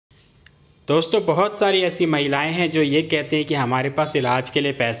दोस्तों बहुत सारी ऐसी महिलाएं हैं जो ये कहते हैं कि हमारे पास इलाज के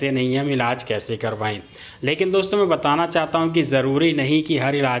लिए पैसे नहीं हैं, हम इलाज कैसे करवाएं। लेकिन दोस्तों मैं बताना चाहता हूं कि ज़रूरी नहीं कि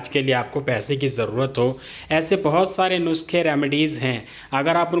हर इलाज के लिए आपको पैसे की ज़रूरत हो। ऐसे बहुत सारे नुस्खे रेमेडीज़ हैं,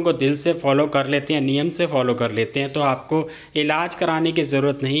 अगर आप उनको दिल से फॉलो कर लेते हैं, नियम से फॉलो कर लेते हैं तो आपको इलाज कराने की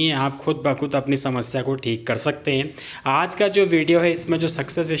ज़रूरत नहीं है। आप खुद ब खुद अपनी समस्या को ठीक कर सकते हैं। आज का जो वीडियो है इसमें जो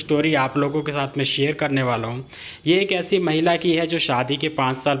सक्सेस स्टोरी आप लोगों के साथ में शेयर करने वाला हूँ, ये एक ऐसी महिला की है जो शादी के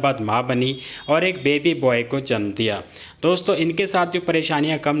 5 साल बाद माँ बनी और एक बेबी बॉय को जन्म दिया। दोस्तों इनके साथ जो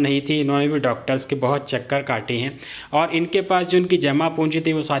परेशानियां कम नहीं थी, इन्होंने भी डॉक्टर्स के बहुत चक्कर काटे हैं और इनके पास जो इनकी जमा पूंजी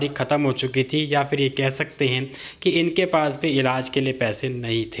थी वो सारी ख़त्म हो चुकी थी, या फिर ये कह सकते हैं कि इनके पास भी इलाज के लिए पैसे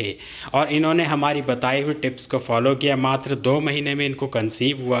नहीं थे। और इन्होंने हमारी बताई हुई टिप्स को फॉलो किया। मात्र 2 महीने में इनको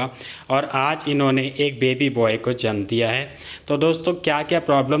कंसीव हुआ और आज इन्होंने एक बेबी बॉय को जन्म दिया है। तो दोस्तों क्या क्या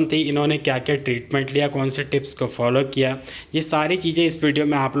प्रॉब्लम थी, इन्होंने क्या क्या ट्रीटमेंट लिया, कौन से टिप्स को फॉलो किया, ये सारी चीज़ें इस वीडियो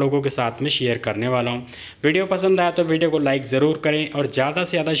में आप लोगों के साथ में शेयर करने वाला हूँ। वीडियो पसंद आया तो वीडियो को लाइक ज़रूर करें और ज़्यादा से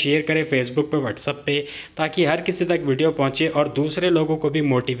ज़्यादा शेयर करें फेसबुक पे, व्हाट्सएप पे, ताकि हर किसी तक वीडियो पहुँचे और दूसरे लोगों को भी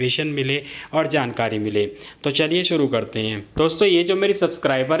मोटिवेशन मिले और जानकारी मिले। तो चलिए शुरू करते हैं। दोस्तों ये जो मेरी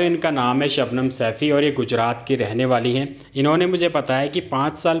सब्सक्राइबर है इनका नाम है शबनम सैफ़ी और ये गुजरात की रहने वाली हैं। इन्होंने मुझे बताया कि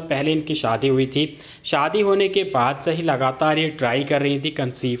 5 साल पहले इनकी शादी हुई थी। शादी होने के बाद से ही लगातार ये ट्राई कर रही थी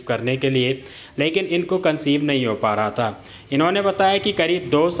कंसीव करने के लिए, लेकिन इनको कंसीव नहीं हो पा रहा था। इन्होंने बताया कि करीब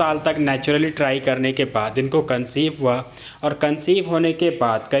 2 साल तक नेचुरली ट्राई करने के बाद इनको कंसीव हुआ और कंसीव होने के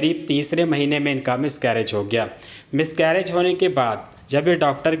बाद करीब तीसरे महीने में इनका मिसकैरेज हो गया। मिसकैरेज होने के बाद जब ये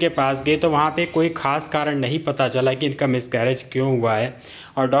डॉक्टर के पास गए तो वहाँ पे कोई ख़ास कारण नहीं पता चला कि इनका मिसकैरेज क्यों हुआ है।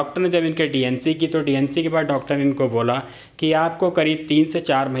 और डॉक्टर ने जब इनके डीएनसी की तो डीएनसी के बाद डॉक्टर ने इनको बोला कि आपको करीब 3 से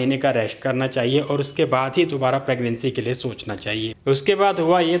 4 महीने का रेस्ट करना चाहिए और उसके बाद ही दोबारा प्रेगनेंसी के लिए सोचना चाहिए। उसके बाद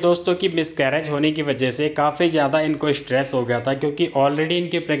हुआ ये दोस्तों कि मिसकैरेज होने की वजह से काफ़ी ज़्यादा इनको स्ट्रेस हो गया था, क्योंकि ऑलरेडी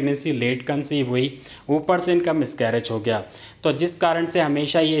इनकी प्रेगनेंसी लेट कंसीव हुई, ऊपर से इनका मिसकैरेज हो गया, तो जिस कारण से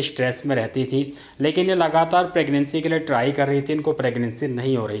हमेशा ये स्ट्रेस में रहती थी। लेकिन ये लगातार प्रेगनेंसी के लिए ट्राई कर रही थी, इनको प्रेगनेंसी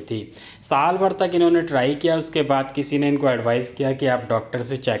नहीं हो रही थी। साल भर तक इन्होंने ट्राई किया, उसके बाद किसी ने इनको एडवाइस किया कि आप डॉक्टर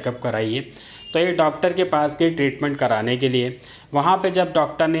से चेकअप कराइए। तो ये डॉक्टर के पास गई ट्रीटमेंट कराने के लिए। वहाँ पे जब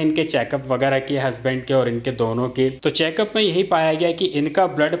डॉक्टर ने इनके चेकअप वगैरह किए, हस्बैंड के और इनके दोनों के, तो चेकअप में यही पाया गया कि इनका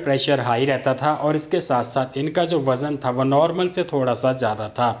ब्लड प्रेशर हाई रहता था और इसके साथ साथ इनका जो वज़न था वो नॉर्मल से थोड़ा सा ज़्यादा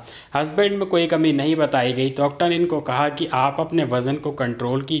था। हस्बैंड में कोई कमी नहीं बताई गई। डॉक्टर ने इनको कहा कि आप अपने वज़न को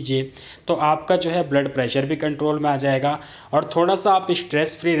कंट्रोल कीजिए तो आपका जो है ब्लड प्रेशर भी कंट्रोल में आ जाएगा और थोड़ा सा आप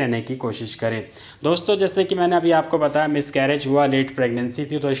स्ट्रेस फ्री रहने की कोशिश करें। दोस्तों जैसे कि मैंने अभी आपको बताया, मिसकैरेज हुआ, लेट प्रेगनेंसी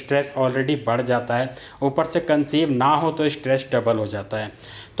थी, तो स्ट्रेस ऑलरेडी बढ़ जाता है, ऊपर से कंसीव ना हो तो स्ट्रेस डबल हो जाता है।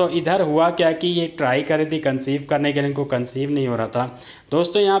 तो इधर हुआ क्या कि ये ट्राई कर रही थी कंसीव करने के लिए, इनको कंसीव नहीं हो रहा था।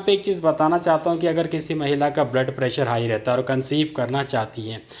 दोस्तों यहाँ पे एक चीज़ बताना चाहता हूँ कि अगर किसी महिला का ब्लड प्रेशर हाई रहता है और कंसीव करना चाहती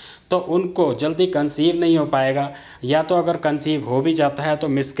है तो उनको जल्दी कंसीव नहीं हो पाएगा, या तो अगर कंसीव हो भी जाता है तो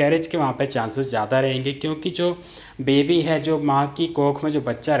मिसकैरेज के वहाँ पे चांसेस ज़्यादा रहेंगे, क्योंकि जो बेबी है, जो माँ की कोख में जो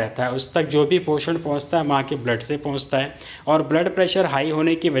बच्चा रहता है, उस तक जो भी पोषण पहुँचता है माँ के ब्लड से पहुँचता है, और ब्लड प्रेशर हाई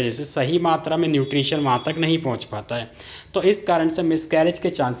होने की वजह से सही मात्रा में न्यूट्रिशन वहाँ तक नहीं पहुँच पाता है। तो इस कारण से मिसकैरेज के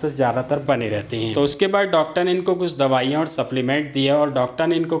चांसेस ज़्यादातर बने रहते हैं। तो उसके बाद डॉक्टर ने इनको कुछ दवाइयाँ और सप्लीमेंट दिया और डॉक्टर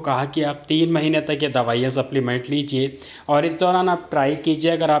ने इनको कहा कि आप 3 महीने तक ये दवाइयाँ सप्लीमेंट लीजिए और इस दौरान आप ट्राई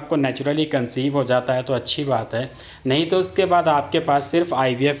कीजिए। अगर आपको नेचुरली कंसीव हो जाता है तो अच्छी बात है, नहीं तो उसके बाद आपके पास सिर्फ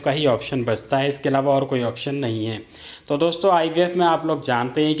आईवीएफ का ही ऑप्शन बचता है, इसके अलावा और कोई ऑप्शन नहीं है। तो दोस्तों आईवीएफ में आप लोग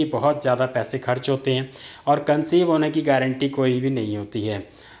जानते हैं कि बहुत ज़्यादा पैसे खर्च होते हैं और कंसीव होने की गारंटी कोई भी नहीं होती है।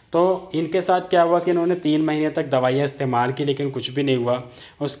 तो इनके साथ क्या हुआ कि इन्होंने 3 महीने तक दवाइयाँ इस्तेमाल की लेकिन कुछ भी नहीं हुआ।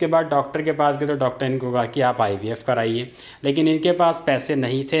 उसके बाद डॉक्टर के पास गए तो डॉक्टर ने इनको कहा कि आप आईवीएफ कराइए, लेकिन इनके पास पैसे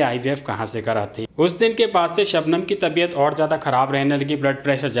नहीं थे, आईवीएफ कहाँ से कराती। उस दिन के बाद से शबनम की तबीयत और ज़्यादा ख़राब रहने लगी, ब्लड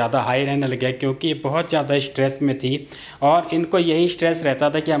प्रेशर ज़्यादा हाई रहने लग गया, क्योंकि ये बहुत ज़्यादा स्ट्रेस में थी और इनको यही स्ट्रेस रहता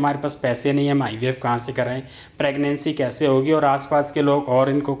था कि हमारे पास पैसे नहीं है, हम आईवीएफ कहाँ से कराएं, प्रेगनेंसी कैसे होगी, और आसपास के लोग और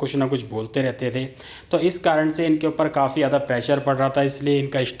इनको कुछ ना कुछ बोलते रहते थे। तो इस कारण से इनके ऊपर काफ़ी ज़्यादा प्रेशर पड़ रहा था, इसलिए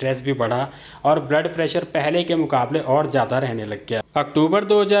इनका स्ट्रेस भी बढ़ा और ब्लड प्रेशर पहले के मुकाबले और ज़्यादा रहने लग गया। अक्टूबर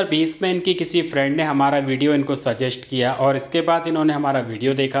 2020 में इनकी किसी फ्रेंड ने हमारा वीडियो इनको सजेस्ट किया और इसके बाद इन्होंने हमारा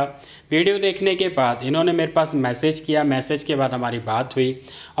वीडियो देखा। वीडियो देखने के बाद इन्होंने मेरे पास मैसेज किया, मैसेज के बाद हमारी बात हुई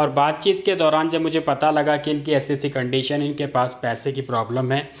और बातचीत के दौरान जब मुझे पता लगा कि इनकी ऐसी कंडीशन, इनके पास पैसे की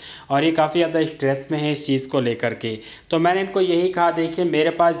प्रॉब्लम है और ये काफ़ी ज़्यादा स्ट्रेस में है इस चीज़ को लेकर के, तो मैंने इनको यही कहा, देखिए मेरे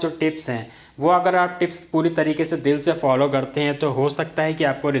पास जो टिप्स हैं वो अगर आप टिप्स पूरी तरीके से दिल से फॉलो करते हैं तो हो सकता है कि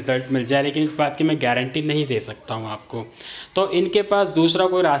आपको रिज़ल्ट मिल जाए, लेकिन इस बात की मैं गारंटी नहीं दे सकता हूँ आपको। तो इनके पास दूसरा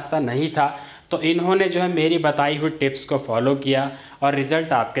कोई रास्ता नहीं था, तो इन्होंने जो है मेरी बताई हुई टिप्स को फॉलो किया और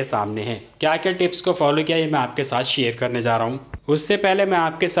रिज़ल्ट आपके सामने है। क्या क्या टिप्स को फॉलो किया ये मैं आपके साथ शेयर करने जा रहा हूँ। उससे पहले मैं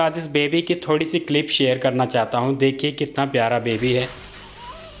आपके साथ इस बेबी की थोड़ी सी क्लिप शेयर करना चाहता हूँ। देखिए कितना प्यारा बेबी है।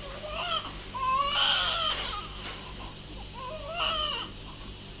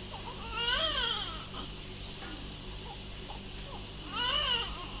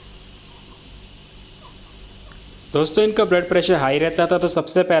 दोस्तों इनका ब्लड प्रेशर हाई रहता था, तो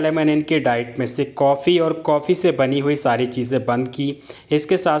सबसे पहले मैंने इनकी डाइट में से कॉफ़ी और कॉफ़ी से बनी हुई सारी चीज़ें बंद की।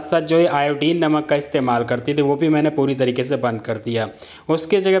 इसके साथ साथ जो ये आयोडीन नमक का इस्तेमाल करती थी वो भी मैंने पूरी तरीके से बंद कर दिया।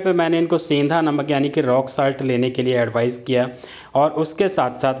 उसके जगह पे मैंने इनको सेंधा नमक यानी कि रॉक साल्ट लेने के लिए एडवाइस किया। और उसके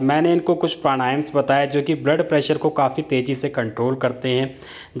साथ साथ मैंने इनको कुछ प्राणायाम्स बताए जो कि ब्लड प्रेशर को काफ़ी तेज़ी से कंट्रोल करते हैं,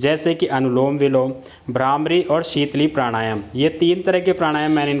 जैसे कि अनुलोम विलोम, भ्रामरी और शीतली प्राणायाम। ये 3 तरह के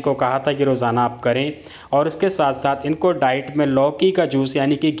प्राणायाम मैंने इनको कहा था कि रोज़ाना आप करें। और उसके साथ साथ इनको डाइट में लौकी का जूस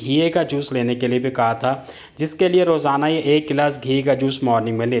यानी कि घी का जूस लेने के लिए भी कहा था, जिसके लिए रोज़ाना ये 1 गिलास घी का जूस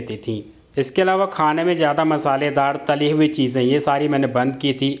मॉर्निंग में लेती थी। इसके अलावा खाने में ज़्यादा मसालेदार तली हुई चीज़ें ये सारी मैंने बंद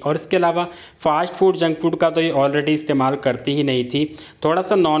की थी। और इसके अलावा फ़ास्ट फूड, जंक फूड का तो ये ऑलरेडी इस्तेमाल करती ही नहीं थी। थोड़ा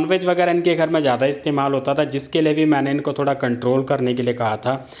सा नॉनवेज वगैरह इनके घर में ज़्यादा इस्तेमाल होता था, जिसके लिए भी मैंने इनको थोड़ा कंट्रोल करने के लिए कहा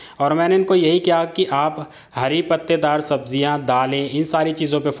था। और मैंने इनको यही कहा कि आप हरी पत्तेदार सब्जियां, दालें, इन सारी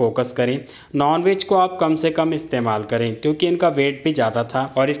चीज़ों पे फोकस करें। नॉनवेज को आप कम से कम इस्तेमाल करें क्योंकि इनका वेट भी ज़्यादा था।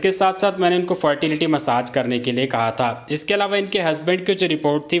 और इसके साथ साथ मैंने इनको फर्टिलिटी मसाज करने के लिए कहा था। इसके अलावा इनके हस्बैंड की जो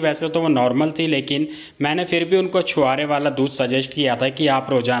रिपोर्ट थी वैसे तो वो नॉर्मल थी, लेकिन मैंने फिर भी उनको छुहारे वाला दूध सजेस्ट किया था कि आप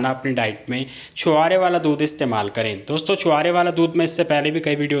रोज़ाना अपनी डाइट में छुहारे वाला दूध इस्तेमाल करें। दोस्तों छुहारे वाला दूध मैं इससे पहले भी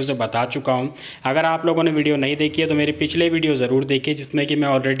कई वीडियो से बता चुका हूं। अगर आप लोगों ने वीडियो नहीं देखी है तो मेरी पिछले वीडियो ज़रूर देखिए, जिसमें कि मैं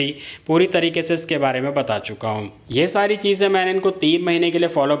ऑलरेडी पूरी तरीके से इसके बारे में बता चुका हूँ। ये सारी चीज़ें मैंने इनको 3 महीने के लिए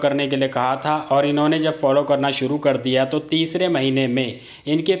फॉलो करने के लिए कहा था। और इन्होंने जब फॉलो करना शुरू कर दिया तो तीसरे महीने में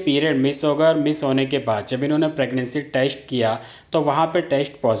इनके पीरियड मिस हो गए। और मिस होने के बाद जब इन्होंने प्रेगनेंसी टेस्ट किया तो वहाँ पे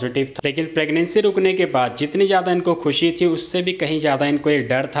टेस्ट पॉजिटिव था। लेकिन प्रेगनेंसी रुकने के बाद जितनी ज़्यादा इनको खुशी थी उससे भी कहीं ज़्यादा इनको एक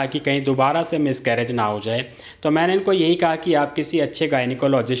डर था कि कहीं दोबारा से मिसकैरेज ना हो जाए। तो मैंने इनको यही कहा कि आप किसी अच्छे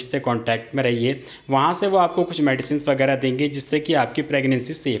गायनिकोलॉजिस्ट से कांटेक्ट में रहिए, वहाँ से वो आपको कुछ मेडिसिन वगैरह देंगे जिससे कि आपकी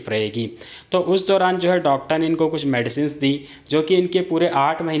प्रेगनेंसी सेफ रहेगी। तो उस दौरान जो है डॉक्टर ने इनको कुछ मेडिसिन दी जो कि इनके पूरे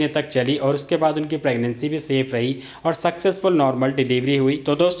 8 महीने तक चली। और उसके बाद उनकी प्रेगनेंसी भी सेफ रही और सक्सेसफुल नॉर्मल डिलीवरी हुई।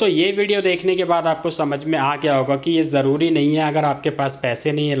 तो दोस्तों ये वीडियो देखने के बाद आपको समझ में आ गया होगा कि ये ज़रूरी नहीं है, अगर आपके पास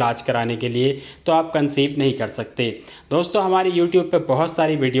पैसे नहीं है इलाज कराने के लिए तो आप कंसीव नहीं कर सकते। दोस्तों हमारी YouTube पे बहुत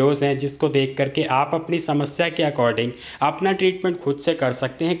सारी वीडियोस हैं जिसको देख करके आप अपनी समस्या के अकॉर्डिंग अपना ट्रीटमेंट खुद से कर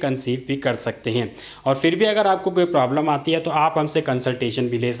सकते हैं, कंसीव भी कर सकते हैं। और फिर भी अगर आपको कोई प्रॉब्लम आती है तो आप हमसे कंसल्टेशन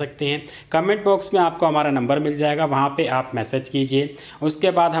भी ले सकते हैं। कमेंट बॉक्स में आपको हमारा नंबर मिल जाएगा, वहाँ पे आप मैसेज कीजिए,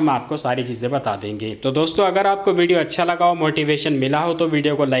 उसके बाद हम आपको सारी चीज़ें बता देंगे। तो दोस्तों अगर आपको वीडियो अच्छा लगा हो, मोटिवेशन मिला हो तो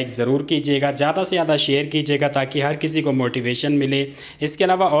वीडियो को लाइक ज़रूर कीजिएगा, ज़्यादा से ज़्यादा शेयर कीजिएगा ताकि हर किसी को मोटिवेशन मिले। इसके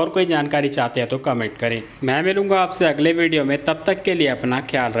अलावा और कोई जानकारी चाहते हैं तो कमेंट करें। मैं मिलूंगा आपसे अगले वीडियो में, तब तक के लिए अपना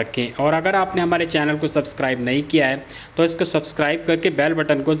ख्याल रखें। और अगर आपने हमारे चैनल को सब्सक्राइब नहीं किया है तो इसको सब्सक्राइब करके बेल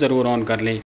बटन को ज़रूर ऑन कर लें।